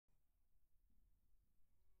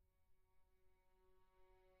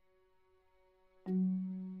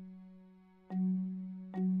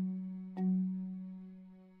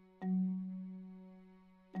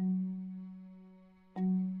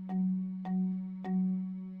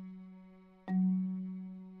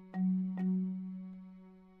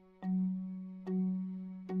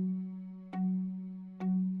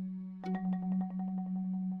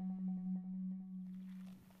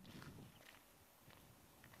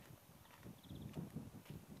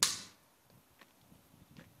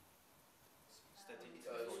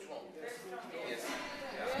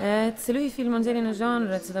Et see lühifilm on selline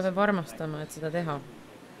žanr, et seda peab armastama, et seda teha.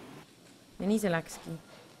 Ja nii see läkski.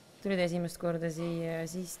 Tulid esimest korda siia ja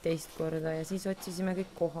siis teist korda ja siis otsisime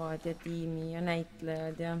kõik kohad ja tiimi ja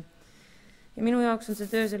näitlejad ja minu jaoks on see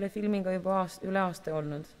töö selle filmiga juba üle aasta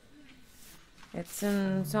olnud. Et see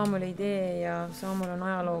on Saamule idee ja Saamul on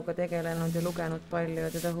ajalooga tegelenud ja lugenud palju ja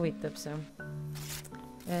teda huvitab see.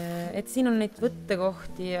 Et siin on neid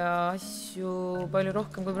võttekohti ja asju palju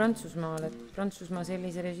rohkem kui Prantsusmaal, et Prantsusmaa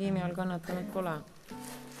sellise režiimi all kannatanud pole.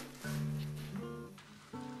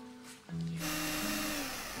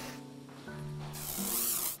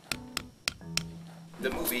 The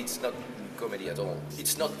movie, it's not comedy at all.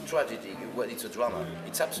 It's not tragedy, well, it's a drama.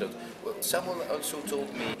 It's absurd. Well, someone also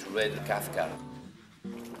told me to read Kafka.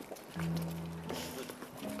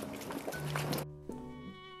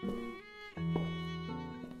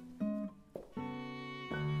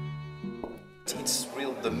 It's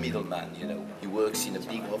real the middleman, you know. He works in a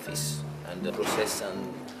big office and process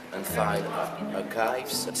and file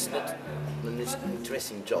archives. It's not an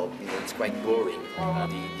interesting job, you know, it's quite boring.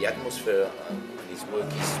 The atmosphere his work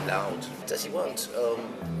is loud. Does he want?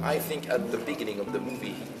 I think at the beginning of the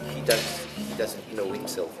movie he doesn't know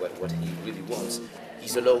himself what he really wants.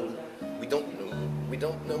 He's alone. We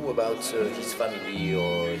don't know about his family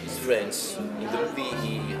or his friends. In the movie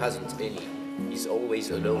he hasn't any. He's always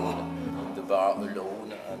alone in the bar,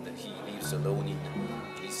 alone, and he lives alone in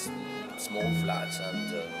his small flat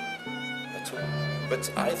and that's all.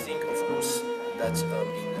 But I think, of course, that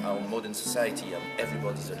in our modern society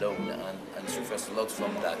everybody's alone and suffers a lot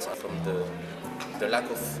from that, from the lack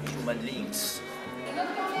of human links.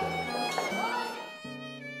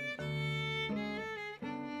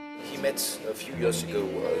 He met a few years ago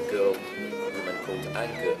a woman called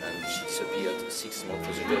Anke, and she disappeared 6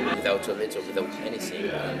 months ago without a letter, without anything.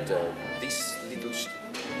 And this little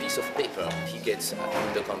piece of paper he gets in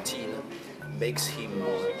the canteen makes him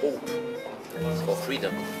hope for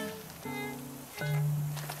freedom.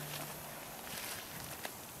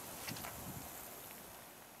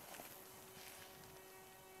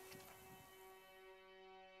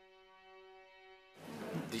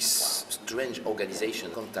 This strange organization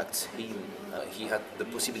contacts him. He had the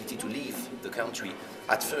possibility to leave the country.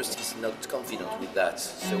 At first he's not confident with that,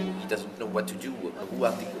 so he doesn't know what to do. Who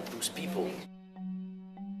are those people?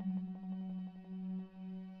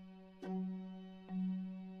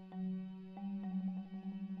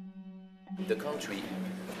 In the country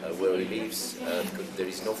where he lives, there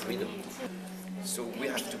is no freedom. So we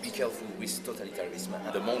have to be careful with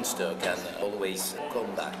totalitarianism. The monster can always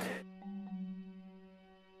come back.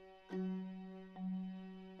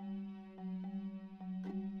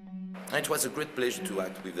 It was a great pleasure to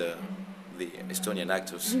act with the Estonian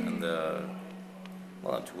actors and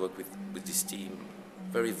to work with this team.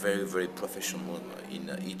 Very, very, very professional in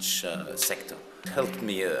each sector. It helped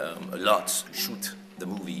me a lot to shoot the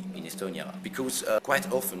movie in Estonia, because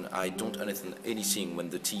quite often I don't understand anything when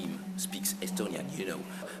the team speaks Estonian, you know.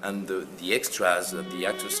 And the extras, the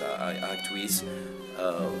actors I act with,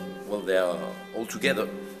 well, they are all together.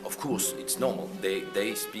 Of course, it's normal.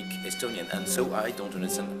 They speak Estonian, and so I don't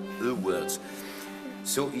understand the words.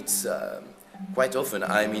 So it's quite often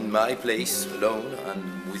I'm in my place alone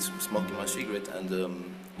and with smoking my cigarette, and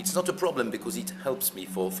it's not a problem because it helps me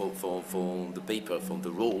for the paper, for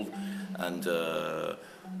the role, and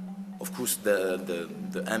of course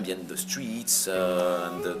the ambient, the streets,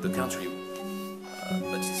 and the country.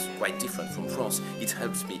 But it's quite different from France. It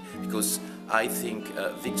helps me because I think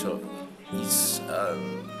Victor is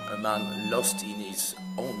a man lost in his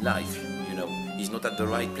own life, you know. He's not at the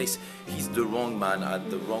right place. He's the wrong man at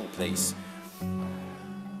the wrong place.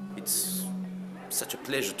 It's such a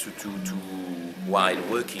pleasure to while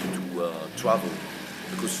working, to travel,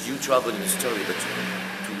 because you travel in a story, but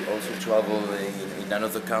to also travel in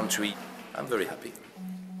another country. I'm very happy.